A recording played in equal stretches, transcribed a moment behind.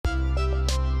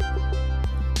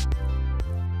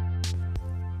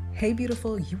Hey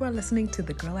beautiful, you are listening to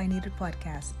the Girl I Needed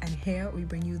podcast, and here we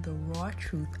bring you the raw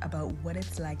truth about what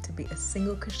it's like to be a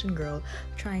single Christian girl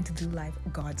trying to do life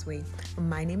God's way.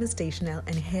 My name is Chanel,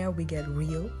 and here we get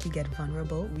real, we get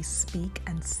vulnerable, we speak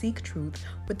and seek truth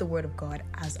with the Word of God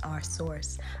as our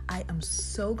source. I am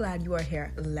so glad you are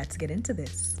here. Let's get into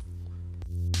this.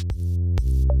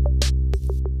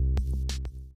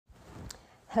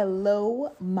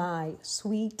 Hello, my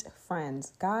sweet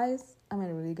friends. Guys, I'm in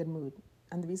a really good mood.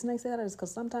 And the reason I say that is because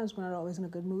sometimes we're not always in a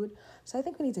good mood. So I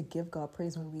think we need to give God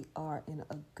praise when we are in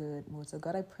a good mood. So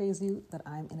God, I praise you that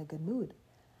I'm in a good mood.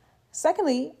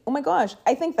 Secondly, oh my gosh,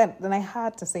 I think that then I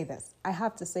had to say this. I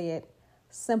have to say it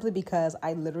simply because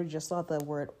I literally just saw the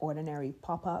word ordinary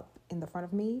pop up in the front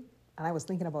of me. And I was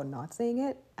thinking about not saying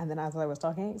it. And then as I was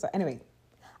talking. So anyway,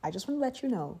 I just want to let you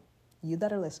know, you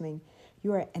that are listening,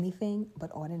 you are anything but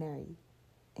ordinary.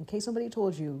 In case somebody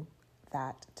told you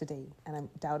that today, and I'm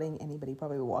doubting anybody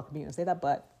probably will walk me and say that,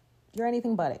 but you're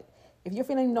anything but it. If you're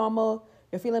feeling normal,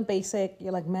 you're feeling basic,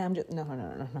 you're like, man,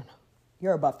 no.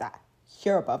 You're above that.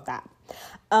 You're above that.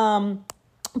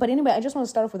 But anyway, I just want to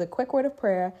start off with a quick word of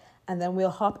prayer, and then we'll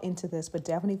hop into this. But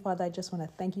definitely, Father, I just want to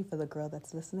thank you for the girl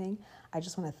that's listening. I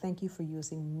just want to thank you for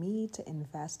using me to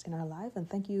invest in her life. And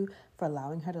thank you for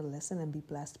allowing her to listen and be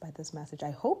blessed by this message.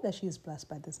 I hope that she is blessed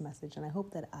by this message. And I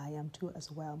hope that I am too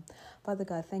as well. Father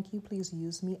God, thank you. Please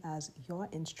use me as your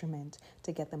instrument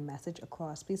to get the message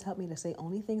across. Please help me to say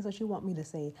only things that you want me to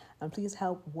say. And please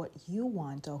help what you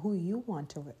want or who you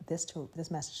want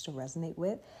this message to resonate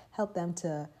with. Help them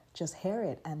to just hear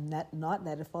it and not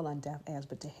let it fall on deaf ears,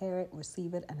 but to hear it,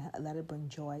 receive it, and let it bring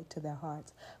joy to their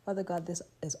hearts. Father God, this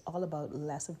is all about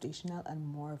less of Chanel and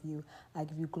more of you. I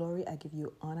give you glory, I give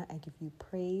you honor, I give you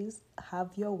praise.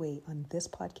 Have your way on this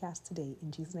podcast today.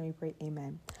 In Jesus' name we pray,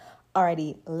 amen.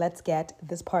 Alrighty, let's get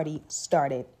this party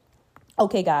started.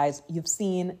 Okay, guys, you've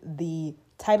seen the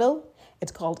title.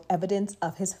 It's called Evidence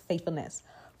of His Faithfulness.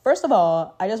 First of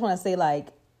all, I just want to say,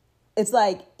 it's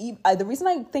like, the reason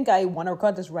I think I want to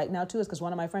record this right now, too, is because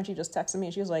one of my friends, she just texted me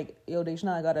and she was like, yo,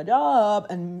 Chanel, I got a job.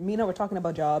 And me and her were talking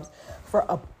about jobs for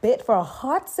a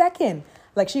hot second.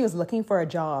 Like, she was looking for a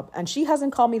job. And she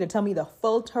hasn't called me to tell me her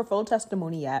full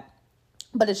testimony yet.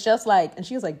 But it's just like, and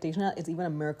she was like, Chanel, it's even a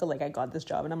miracle. Like, I got this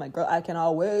job. And I'm like, girl, I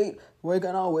cannot wait. We're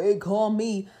gonna wait. Call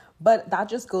me. But that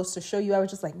just goes to show you, I was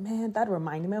just like, man, that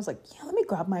reminded me. I was like, yeah, let me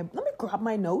grab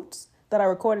my notes that I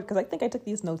recorded. Because I think I took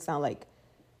these notes down like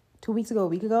 2 weeks ago, a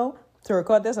week ago, to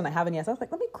record this, and I haven't yet. So I was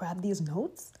like, let me grab these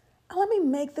notes and let me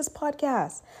make this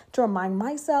podcast to remind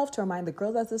myself, to remind the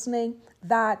girl that's listening,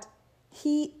 that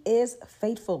he is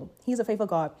faithful. He's a faithful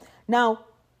God. Now,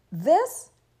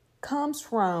 this comes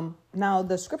from,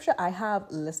 the scripture I have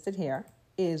listed here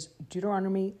is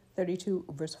Deuteronomy 32,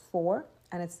 verse 4,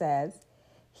 and it says,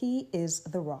 he is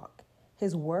the rock.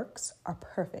 His works are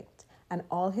perfect, and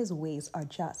all his ways are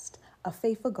just. A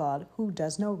faithful God who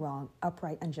does no wrong,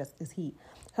 upright and just is he.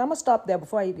 So I'm going to stop there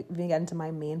before I even get into my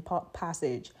main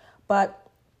passage. But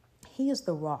he is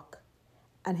the rock,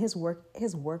 and his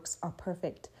works are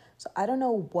perfect. So I don't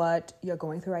know what you're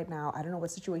going through right now. I don't know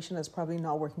what situation is probably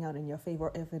not working out in your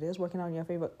favor. If it is working out in your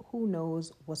favor, who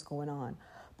knows what's going on.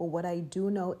 But what I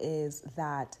do know is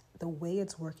that the way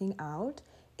it's working out,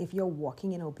 if you're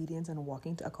walking in obedience and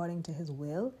walking according to his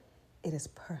will, it is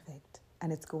perfect.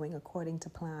 And it's going according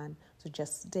to plan. So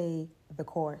just stay the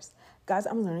course. Guys,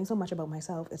 I'm learning so much about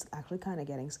myself. It's actually kind of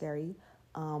getting scary.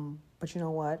 But you know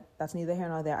what? That's neither here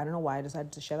nor there. I don't know why I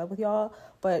decided to share that with y'all.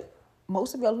 But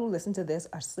most of y'all who listen to this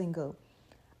are single.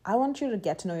 I want you to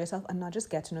get to know yourself, and not just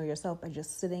get to know yourself by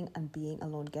just sitting and being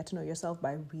alone. Get to know yourself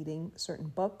by reading certain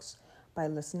books, by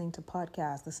listening to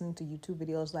podcasts, listening to YouTube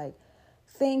videos, like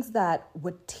things that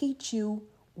would teach you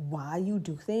why you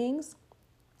do things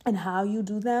and how you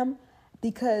do them.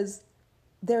 Because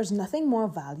there's nothing more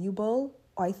valuable,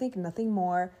 or I think nothing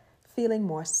more, feeling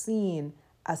more seen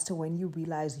as to when you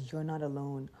realize you're not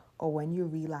alone, or when you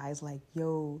realize like,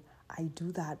 yo, I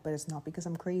do that, but it's not because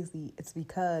I'm crazy. It's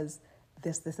because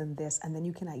this, and this, and then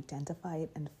you can identify it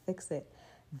and fix it.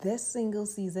 This single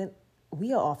season,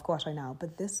 we are off course right now,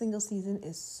 but this single season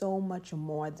is so much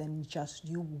more than just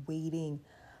you waiting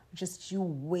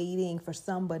for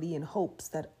somebody in hopes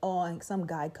that, some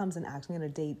guy comes and asks me on a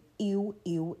date. Ew.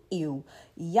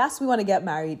 Yes, we want to get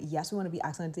married. Yes, we want to be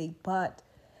asked on a date. But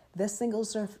this single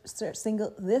season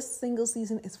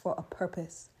is for a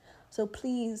purpose. So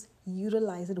please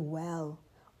utilize it well.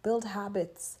 Build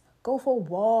habits. Go for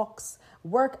walks.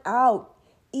 Work out.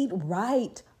 Eat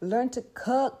right. Learn to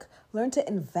cook. Learn to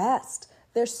invest.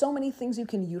 There's so many things you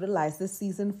can utilize this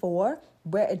season for,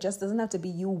 where it just doesn't have to be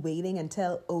you waiting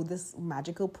until, this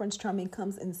magical Prince Charming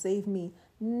comes and save me.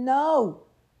 No,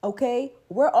 Okay,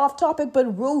 we're off topic,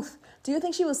 but Ruth, do you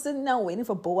think she was sitting down waiting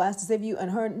for Boaz to save you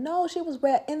and her? No, she was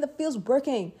where in the fields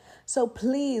working. So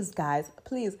please, guys,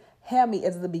 please hear me.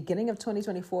 It's the beginning of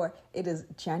 2024. It is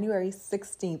January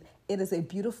 16th. It is a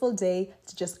beautiful day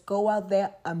to just go out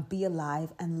there and be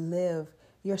alive and live.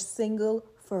 You're single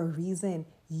for a reason.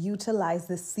 Utilize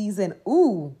this season.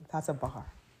 Ooh, that's a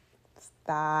bar.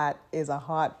 That's a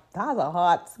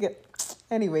hot skip.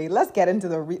 Anyway, let's get into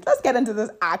this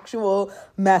actual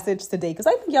message today because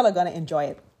I think y'all are gonna enjoy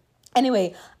it.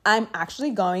 Anyway, I'm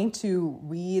actually going to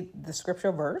read the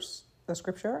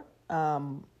scripture.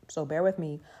 So bear with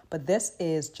me. But this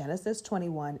is Genesis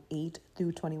 21, 8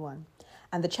 through 21.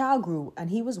 And the child grew, and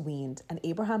he was weaned, and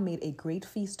Abraham made a great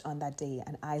feast on that day,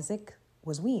 and Isaac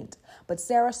was weaned. But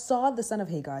Sarah saw the son of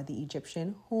Hagar, the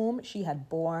Egyptian, whom she had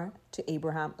borne to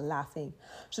Abraham, laughing.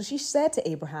 So she said to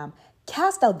Abraham,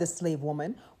 cast out this slave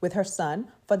woman with her son,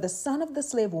 for the son of the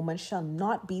slave woman shall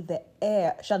not be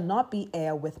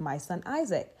heir with my son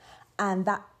Isaac. And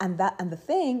the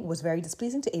thing was very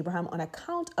displeasing to Abraham on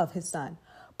account of his son.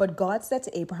 But God said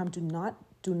to Abraham, do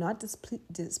not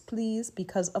displease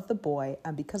because of the boy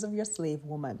and because of your slave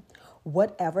woman.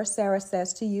 Whatever Sarah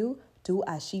says to you, do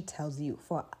as she tells you.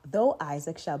 For though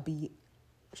Isaac shall be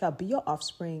your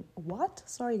offspring. What?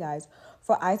 Sorry, guys.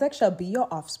 For Isaac shall be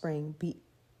your offspring.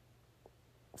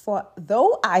 For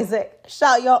though Isaac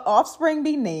shall your offspring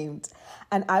be named,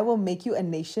 and I will make you a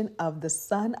nation of the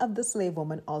son of the slave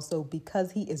woman also,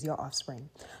 because he is your offspring.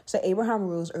 So Abraham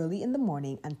rose early in the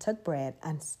morning and took bread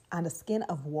and a skin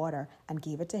of water and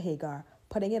gave it to Hagar,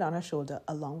 putting it on her shoulder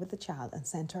along with the child, and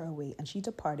sent her away. And she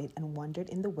departed and wandered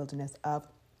in the wilderness of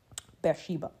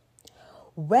Beersheba.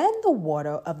 When the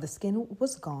water of the skin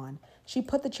was gone, she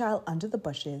put the child under the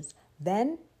bushes.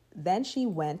 Then she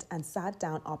went and sat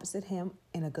down opposite him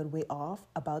in a good way off,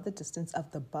 about the distance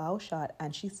of the bow shot,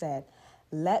 and she said,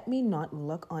 let me not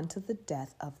look unto the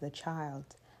death of the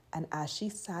child. And as she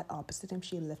sat opposite him,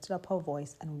 she lifted up her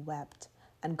voice and wept.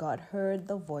 And God heard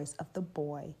the voice of the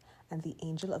boy. And the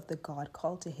angel of the God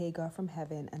called to Hagar from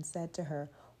heaven and said to her,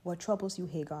 what troubles you,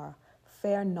 Hagar?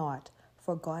 Fear not,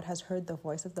 for God has heard the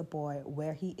voice of the boy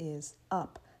where he is.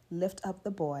 Up, lift up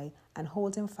the boy and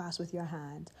hold him fast with your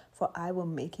hand, for I will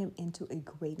make him into a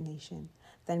great nation.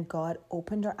 Then God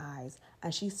opened her eyes,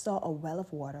 and she saw a well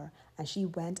of water, and she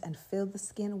went and filled the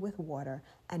skin with water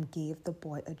and gave the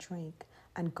boy a drink.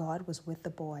 And God was with the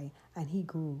boy, and he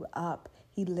grew up.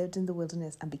 He lived in the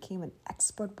wilderness and became an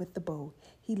expert with the bow.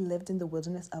 He lived in the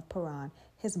wilderness of Paran.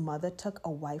 His mother took a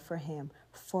wife for him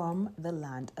from the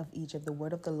land of Egypt. The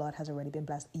word of the Lord has already been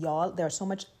blessed. Y'all, there's so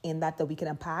much in that we can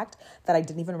unpack that I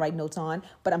didn't even write notes on.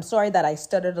 But I'm sorry that I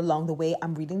stuttered along the way.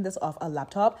 I'm reading this off a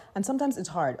laptop, and sometimes it's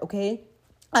hard, okay?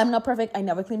 I'm not perfect. I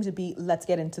never claim to be. Let's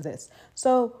get into this.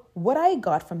 So what I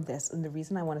got from this, and the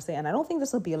reason I want to say, and I don't think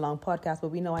this will be a long podcast, but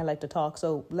we know I like to talk.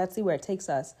 So let's see where it takes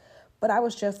us. But I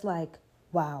was just like,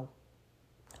 wow.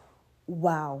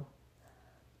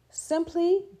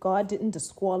 Simply, God didn't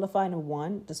disqualify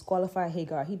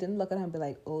Hagar. He didn't look at her and be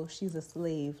like, oh, she's a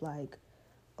slave. Like,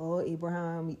 oh,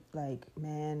 Abraham, like,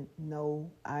 man, no,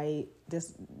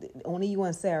 only you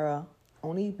and Sarah,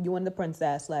 only you and the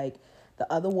princess, like,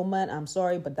 the other woman, I'm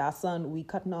sorry, but that son, we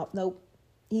cutting off. Nope.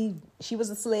 She was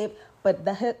a slave, but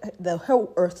her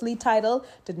earthly title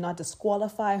did not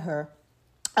disqualify her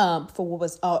for what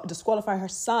was disqualify her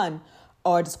son,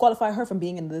 or disqualify her from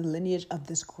being in the lineage of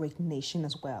this great nation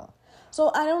as well.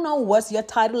 So I don't know what your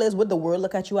title is, what the world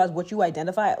look at you as, what you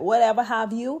identify, whatever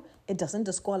have you. It doesn't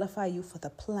disqualify you for the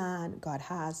plan God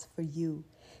has for you.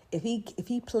 If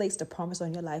he placed a promise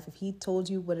on your life, if he told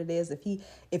you what it is,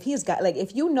 if he's got, like,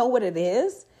 if you know what it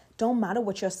is, don't matter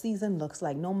what your season looks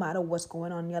like, no matter what's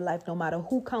going on in your life, no matter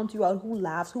who counts you out, who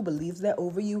laughs, who believes they're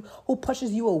over you, who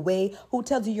pushes you away, who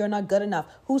tells you you're not good enough,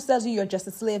 who tells you you're just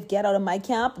a slave, get out of my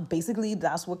camp. Basically,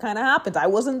 that's what kind of happened. I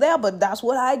wasn't there, but that's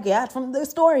what I get from the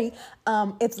story.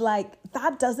 It's like,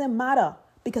 that doesn't matter.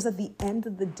 Because at the end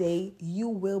of the day, you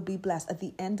will be blessed. At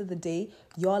the end of the day,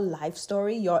 your life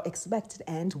story, your expected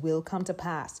end will come to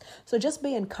pass. So just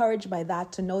be encouraged by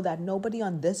that, to know that nobody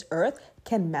on this earth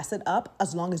can mess it up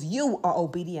as long as you are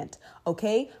obedient.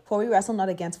 Okay? For we wrestle not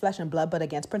against flesh and blood, but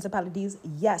against principalities.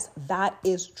 Yes, that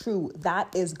is true.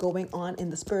 That is going on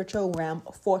in the spiritual realm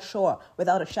for sure,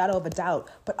 without a shadow of a doubt.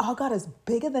 But our God is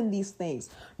bigger than these things.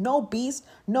 No beast,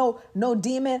 no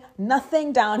demon,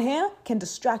 nothing down here can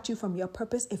distract you from your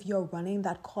purpose if you're running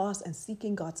that course and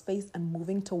seeking God's face and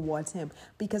moving towards him,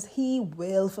 because he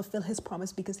will fulfill his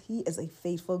promise, because he is a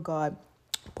faithful God.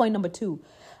 Point number 2.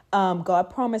 God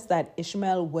promised that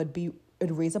Ishmael would be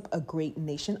raise up a great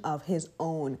nation of his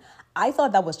own. I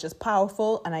thought that was just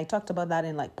powerful, and I talked about that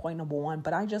in like point number 1,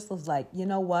 but I just was like, you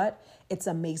know what? It's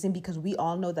amazing because we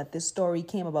all know that this story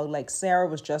came about like Sarah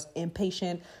was just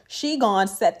impatient. She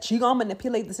gonna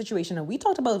manipulate the situation. And we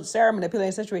talked about Sarah manipulating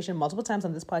the situation multiple times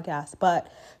on this podcast, but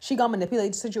she gonna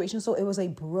manipulate the situation. So it was a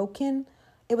broken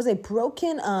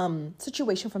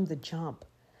situation from the jump.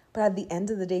 But at the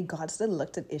end of the day, God still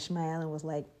looked at Ishmael and was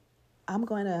like, I'm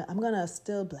gonna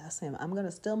still bless him. I'm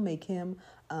gonna still make him,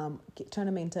 turn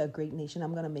him into a great nation.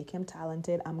 I'm gonna make him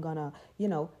talented. I'm gonna,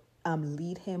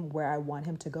 lead him where I want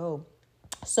him to go.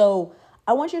 So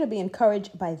I want you to be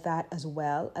encouraged by that as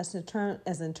well, as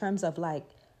in terms of like,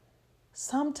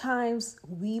 sometimes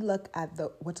we look at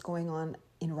what's going on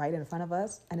right in front of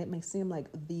us, and it may seem like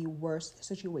the worst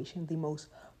situation, the most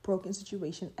broken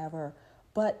situation ever.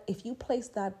 But if you place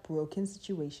that broken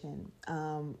situation,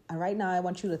 and right now I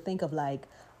want you to think of like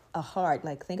a heart,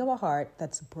 think of a heart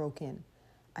that's broken,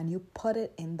 and you put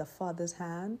it in the Father's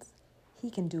hands.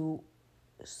 He can do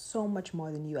so much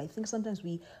more than you. I think sometimes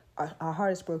our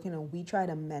heart is broken and we try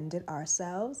to mend it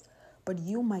ourselves, but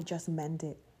you might just mend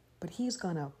it. But he's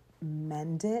gonna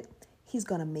mend it. He's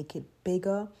gonna make it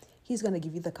bigger. He's gonna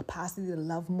give you the capacity to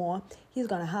love more. He's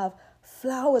gonna have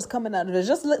flowers coming out of it.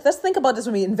 Let's think about this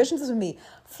with me. Envision this with me.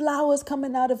 Flowers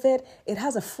coming out of it. It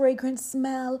has a fragrant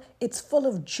smell. It's full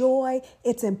of joy.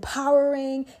 It's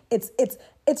empowering. It's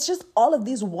just all of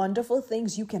these wonderful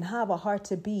things you can have a heart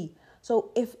to be.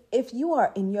 So if you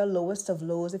are in your lowest of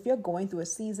lows, if you're going through a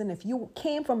season, if you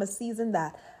came from a season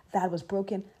that was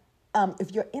broken,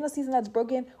 if you're in a season that's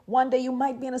broken, one day you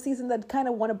might be in a season that kind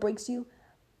of breaks you.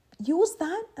 Use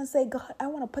that and say, God, I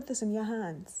want to put this in your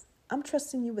hands. I'm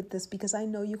trusting you with this because I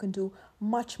know you can do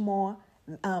much more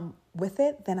with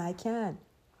it than I can.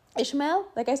 Ishmael,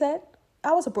 like I said,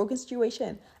 that was a broken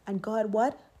situation. And God,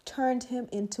 turned him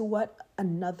into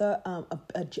another,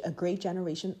 a great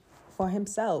generation for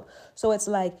himself. So it's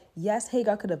like, yes,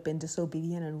 Hagar could have been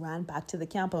disobedient and ran back to the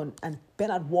camp and been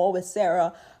at war with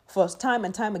Sarah for time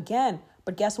and time again.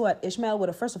 But guess what? Ishmael would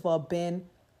have, first of all,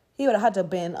 he would have had to have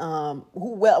been,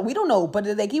 we don't know, but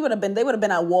they would have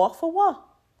been at war for what?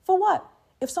 For what?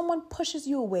 If someone pushes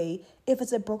you away, if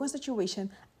it's a broken situation,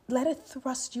 let it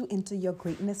thrust you into your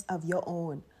greatness of your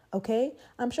own. Okay?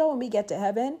 I'm sure when we get to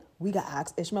heaven, we got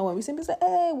asked Ishmael, when we simply say,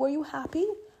 hey, were you happy?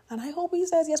 And I hope he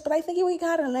says yes, but I think he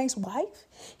had a nice wife.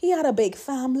 He had a big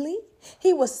family.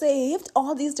 He was saved,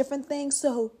 all these different things.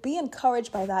 So be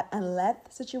encouraged by that and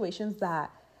let situations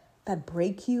that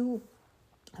break you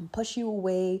and push you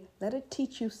away, let it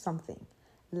teach you something.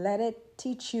 Let it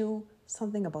teach you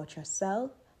something about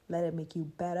yourself. Let it make you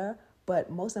better.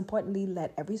 But most importantly,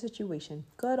 let every situation,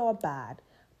 good or bad,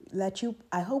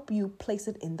 I hope you place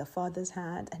it in the Father's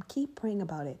hand and keep praying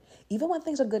about it. Even when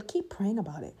things are good, keep praying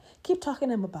about it. Keep talking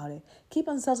to him about it. Keep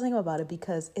insulting him about it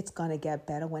because it's going to get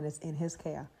better when it's in his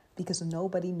care. Because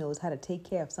nobody knows how to take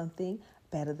care of something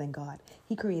better than God.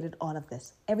 He created all of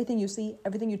this. Everything you see,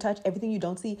 everything you touch, everything you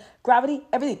don't see, gravity,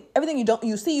 everything you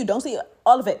don't see,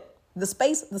 all of it. The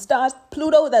space, the stars,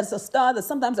 Pluto, that's a star, that's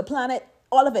sometimes a planet,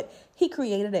 all of it. He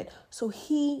created it. So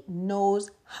he knows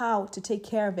how to take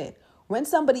care of it. When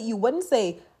you wouldn't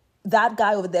say that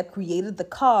guy over there created the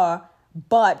car,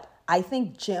 but I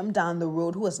think Jim down the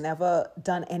road, who has never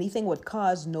done anything with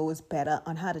cars, knows better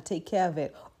on how to take care of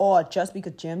it. Or just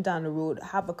because Jim down the road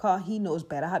have a car, he knows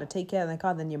better how to take care of the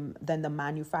car than the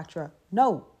manufacturer.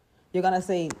 No, you're going to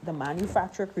say the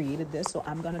manufacturer created this, so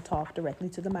I'm going to talk directly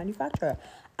to the manufacturer.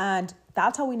 And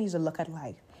that's how we need to look at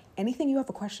life. Anything you have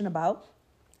a question about,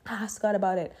 ask God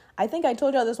about it. I think I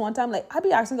told y'all this one time, I'd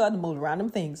be asking God the most random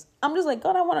things. I'm just like,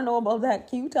 God, I want to know about that.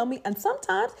 Can you tell me? And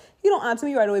sometimes he don't answer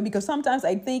me right away because sometimes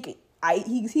I think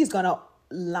he's going to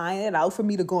line it out for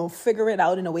me to go and figure it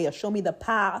out in a way or show me the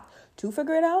path to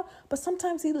figure it out. But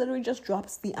sometimes he literally just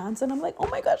drops the answer and I'm like, oh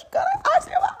my gosh, God, I asked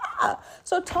you.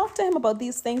 So talk to him about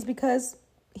these things because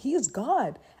he is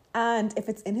God. And if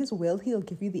it's in his will, he'll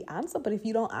give you the answer. But if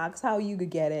you don't ask how you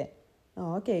could get it.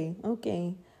 Oh, okay.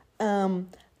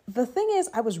 The thing is,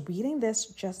 I was reading this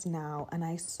just now and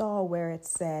I saw where it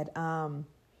said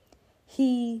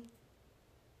he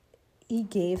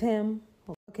gave him.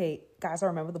 Okay, guys, I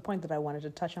remember the point that I wanted to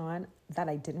touch on that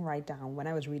I didn't write down. When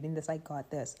I was reading this, I got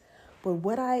this. But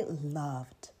what I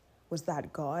loved was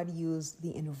that God used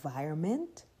the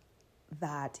environment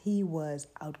that he was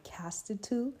outcasted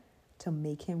to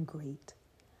make him great.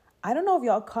 I don't know if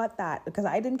y'all caught that because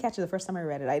I didn't catch it the first time I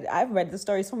read it. I've read the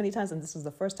story so many times and this is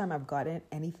the first time I've gotten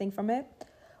anything from it.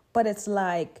 But it's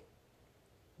like,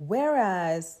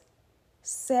 whereas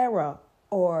Sarah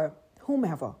or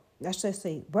whomever,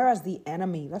 whereas the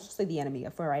enemy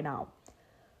for right now,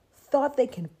 thought they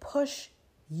can push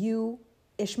you,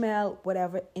 Ishmael,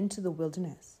 whatever, into the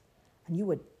wilderness. And you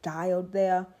would die out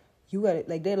there. You would,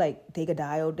 like, they could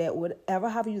die out there. Whatever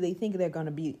happens, they think they're going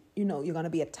to be, you're going to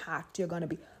be attacked. You're going to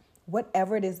be,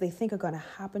 whatever it is they think are going to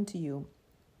happen to you.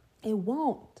 It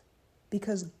won't.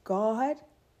 Because God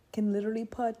can literally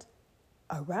put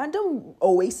a random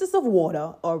oasis of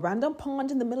water or a random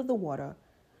pond in the middle of the water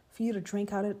for you to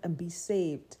drink out of it and be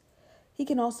saved. He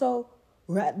can also,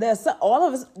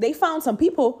 they found some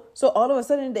people. So all of a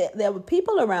sudden there were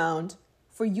people around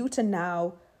for you to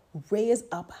now raise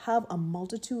up, have a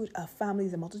multitude of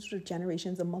families, a multitude of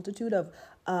generations, a multitude of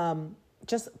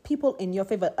just people in your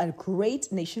favor, a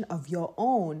great nation of your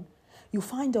own. You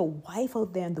find a wife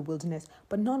out there in the wilderness.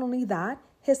 But not only that,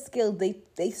 his skill,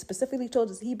 they specifically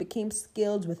told us he became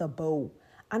skilled with a bow.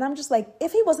 And I'm just like,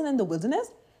 if he wasn't in the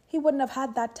wilderness, he wouldn't have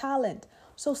had that talent.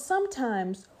 So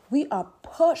sometimes we are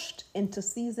pushed into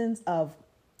seasons of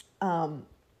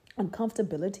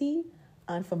uncomfortability,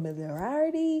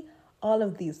 unfamiliarity, all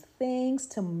of these things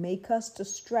to make us, to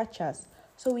stretch us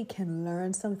so we can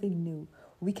learn something new.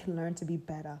 We can learn to be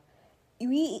better.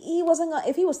 He wasn't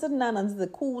if he was sitting down under the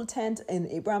cool tent in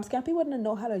Abraham's camp, he wouldn't have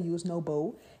known how to use no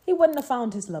bow. He wouldn't have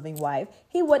found his loving wife.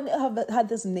 He wouldn't have had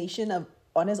this nation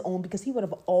on his own because he would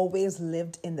have always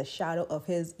lived in the shadow of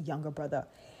his younger brother.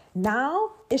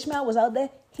 Now, Ishmael was out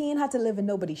there. He ain't had to live in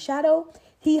nobody's shadow.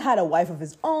 He had a wife of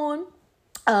his own.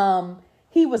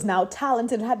 He was now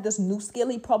talented, had this new skill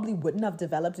he probably wouldn't have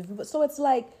developed if he was. So it's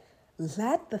like,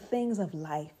 let the things of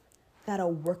life that are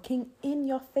working in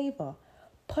your favor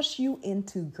push you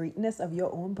into greatness of your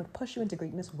own, but push you into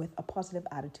greatness with a positive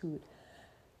attitude.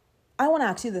 I want to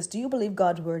ask you this. Do you believe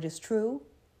God's word is true?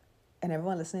 And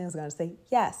everyone listening is going to say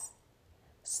yes.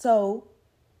 So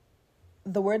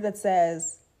the word that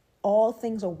says all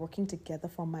things are working together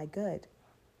for my good,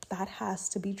 that has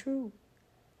to be true.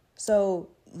 So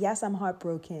yes, I'm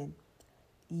heartbroken.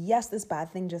 Yes, this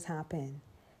bad thing just happened.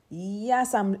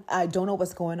 Yes, I don't know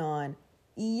what's going on.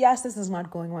 Yes, this is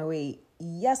not going my way.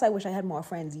 Yes, I wish I had more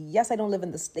friends. Yes, I don't live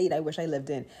in the state I wish I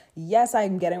lived in. Yes,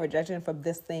 I'm getting rejection from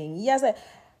this thing. Yes.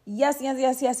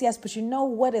 But you know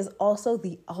what is also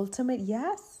the ultimate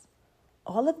yes?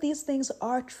 All of these things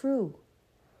are true.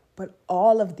 But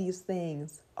all of these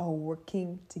things are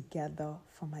working together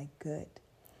for my good.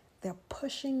 They're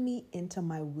pushing me into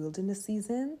my wilderness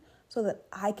season so that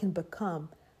I can become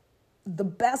the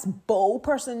best bow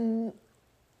person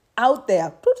out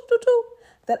there.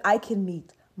 That I can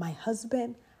meet my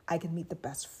husband. I can meet the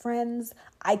best friends.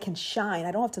 I can shine.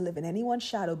 I don't have to live in anyone's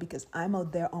shadow because I'm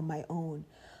out there on my own.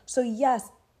 So yes,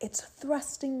 it's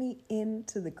thrusting me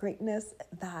into the greatness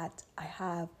that I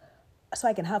have so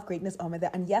I can have greatness on me there.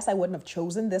 And yes, I wouldn't have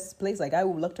chosen this place. Like I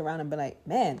looked around and been like,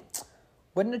 man,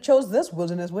 wouldn't have chose this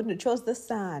wilderness, wouldn't have chose this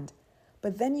sand.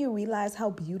 But then you realize how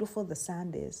beautiful the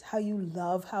sand is, how you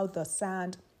love how the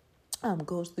sand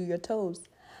goes through your toes,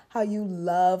 how you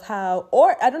love how,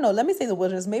 or I don't know, let me say the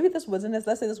wilderness. Maybe let's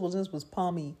say this wilderness was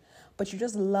palmy, but you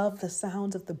just love the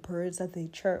sounds of the birds that they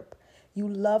chirp. You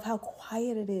love how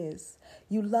quiet it is.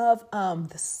 You love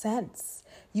the scents.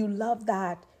 You love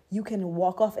that you can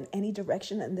walk off in any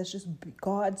direction and there's just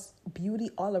God's beauty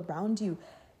all around you.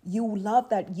 You love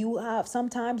that you have,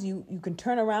 sometimes you can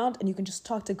turn around and you can just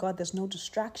talk to God. There's no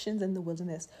distractions in the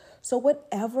wilderness. So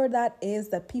whatever that is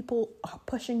that people are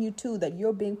pushing you to, that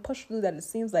you're being pushed through, that it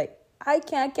seems like I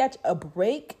can't catch a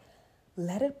break,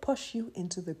 let it push you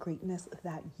into the greatness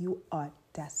that you are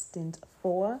destined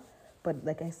for. But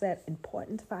like I said,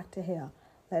 important factor here,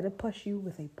 let it push you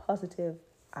with a positive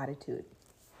attitude.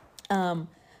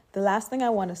 The last thing I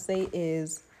want to say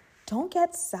is, don't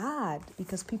get sad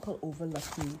because people overlook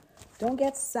you. Don't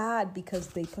get sad because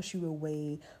they push you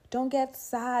away. Don't get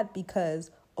sad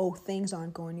because, things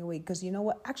aren't going your way. Because you know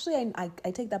what? Actually,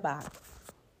 I take that back.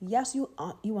 Yes, you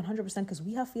 100%, because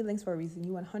we have feelings for a reason.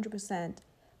 You 100%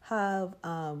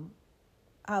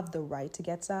 have the right to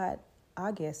get sad.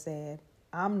 I get sad.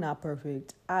 I'm not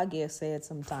perfect. I get sad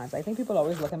sometimes. I think people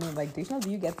always look at me like, do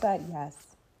you get sad? Yes.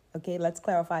 Okay, let's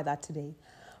clarify that today.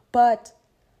 But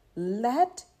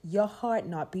let your heart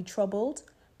not be troubled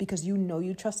because you know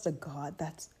you trust a God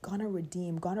that's gonna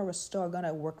redeem, gonna restore,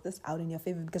 gonna work this out in your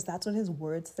favor because that's what his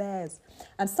word says.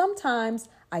 And sometimes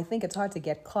I think it's hard to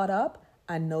get caught up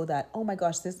and know that, oh my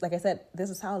gosh, this, like I said, this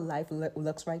is how life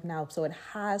looks right now. So it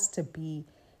has to be,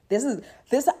 this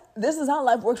is how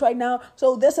life works right now.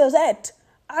 So this is it.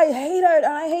 I hate it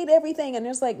and I hate everything. And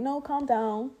it's like, no, calm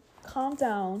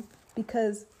down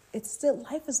because it's still,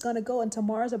 life is going to go and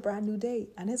tomorrow's a brand new day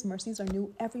and his mercies are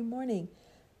new every morning.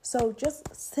 So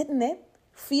just sit in it,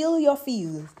 feel your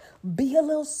feels, be a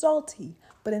little salty,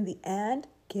 but in the end,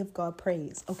 give God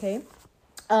praise, okay?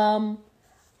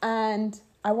 And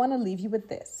I want to leave you with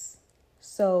this.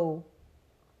 So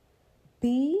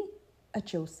be a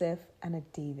Joseph and a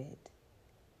David,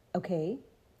 okay?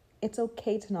 It's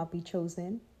okay to not be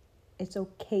chosen. It's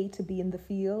okay to be in the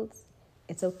fields.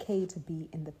 It's okay to be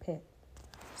in the pit.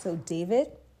 So David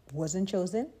wasn't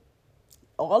chosen.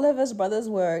 All of his brothers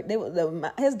were,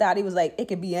 his daddy was like, it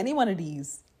could be any one of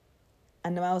these.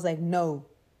 And the man was like, no,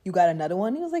 you got another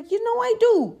one? He was like, I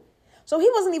do. So he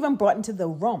wasn't even brought into the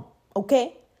room,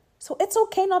 okay? So it's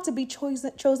okay not to be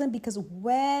chosen because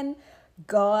when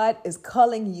God is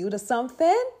calling you to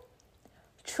something,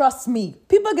 trust me,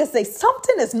 people can say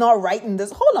something is not right in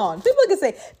this. Hold on. People can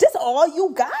say, this all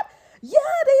you got? Yeah,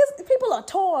 people are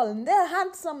tall and they're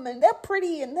handsome and they're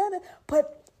pretty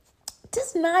but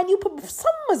this man,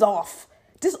 something is off.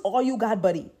 This all you got,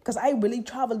 buddy. Because I really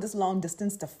traveled this long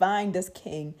distance to find this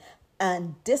king.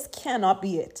 And this cannot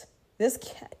be it. This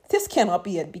cannot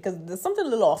be it. Because there's something a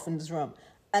little off in this room.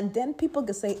 And then people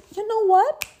can say, you know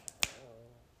what?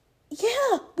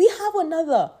 Yeah, we have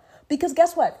another. Because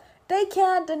guess what? They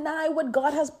can't deny what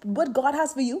God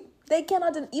has for you. They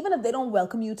cannot, even if they don't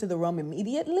welcome you to the room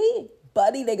immediately,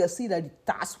 buddy, they can see that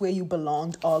that's where you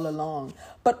belonged all along.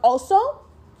 But also,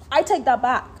 I take that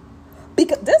back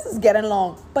because this is getting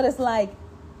long, but it's like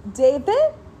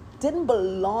David didn't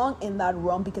belong in that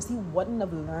room because he wouldn't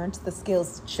have learned the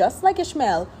skills, just like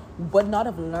Ishmael would not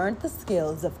have learned the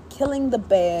skills of killing the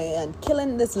bear and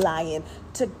killing this lion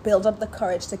to build up the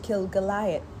courage to kill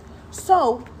Goliath.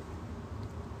 So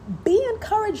be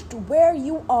encouraged where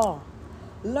you are.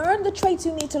 Learn the traits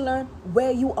you need to learn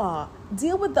where you are.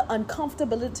 Deal with the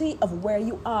uncomfortability of where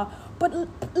you are. But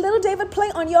little David, play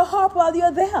on your harp while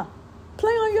you're there.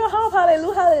 Play on your harp,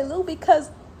 hallelujah, hallelujah, because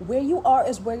where you are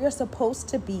is where you're supposed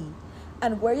to be.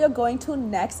 And where you're going to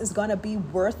next is going to be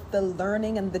worth the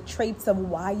learning and the traits of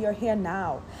why you're here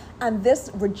now. And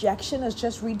this rejection is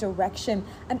just redirection.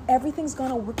 And everything's going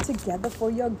to work together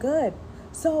for your good.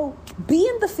 So be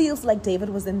in the fields like David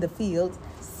was in the fields.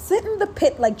 Sit in the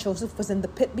pit like Joseph was in the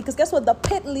pit. Because guess what? The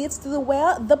pit leads to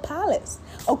the palace.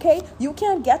 Okay? You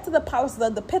can't get to the palace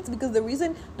without the pits because the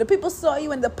reason the people saw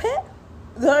you in the pit,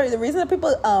 the reason that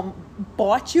people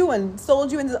bought you and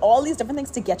sold you into all these different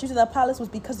things to get you to the palace was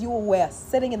because you were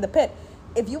sitting in the pit.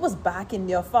 If you was back in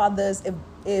your father's,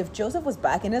 if Joseph was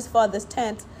back in his father's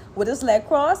tent with his leg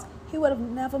crossed, he would have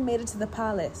never made it to the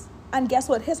palace. And guess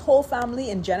what? His whole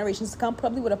family in generations to come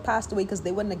probably would have passed away because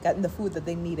they wouldn't have gotten the food that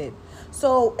they needed.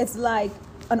 So it's like,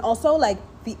 and also like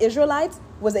the Israelites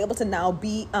was able to now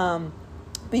be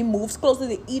moved closer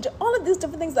to Egypt. All of these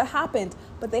different things that happened,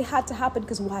 but they had to happen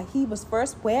because why? He was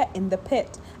first where? In the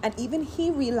pit. And even he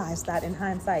realized that in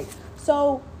hindsight.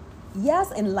 So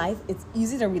yes, in life, it's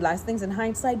easy to realize things in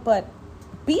hindsight, but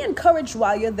be encouraged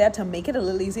while you're there to make it a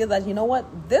little easier that, you know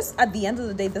what? This, at the end of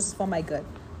the day, this is for my good.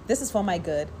 This is for my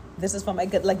good. This is for my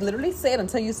good. Like literally say it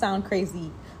until you sound crazy.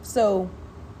 So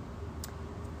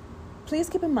please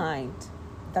keep in mind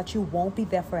that you won't be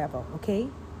there forever, okay?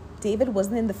 David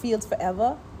wasn't in the fields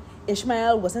forever.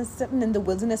 Ishmael wasn't sitting in the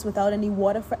wilderness without any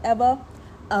water forever.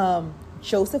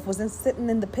 Joseph wasn't sitting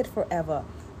in the pit forever.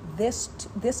 This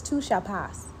too shall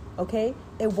pass, okay?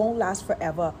 It won't last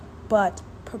forever, but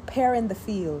prepare in the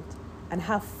field and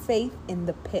have faith in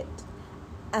the pit.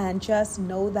 And just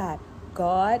know that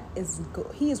God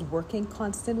He is working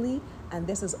constantly, and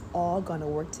this is all going to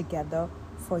work together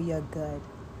for your good.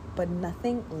 But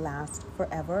nothing lasts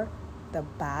forever. The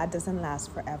bad doesn't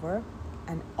last forever.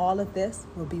 And all of this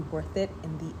will be worth it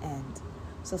in the end.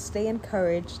 So stay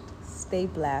encouraged. Stay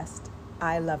blessed.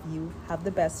 I love you. Have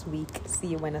the best week. See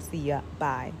you when I see you.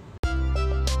 Bye.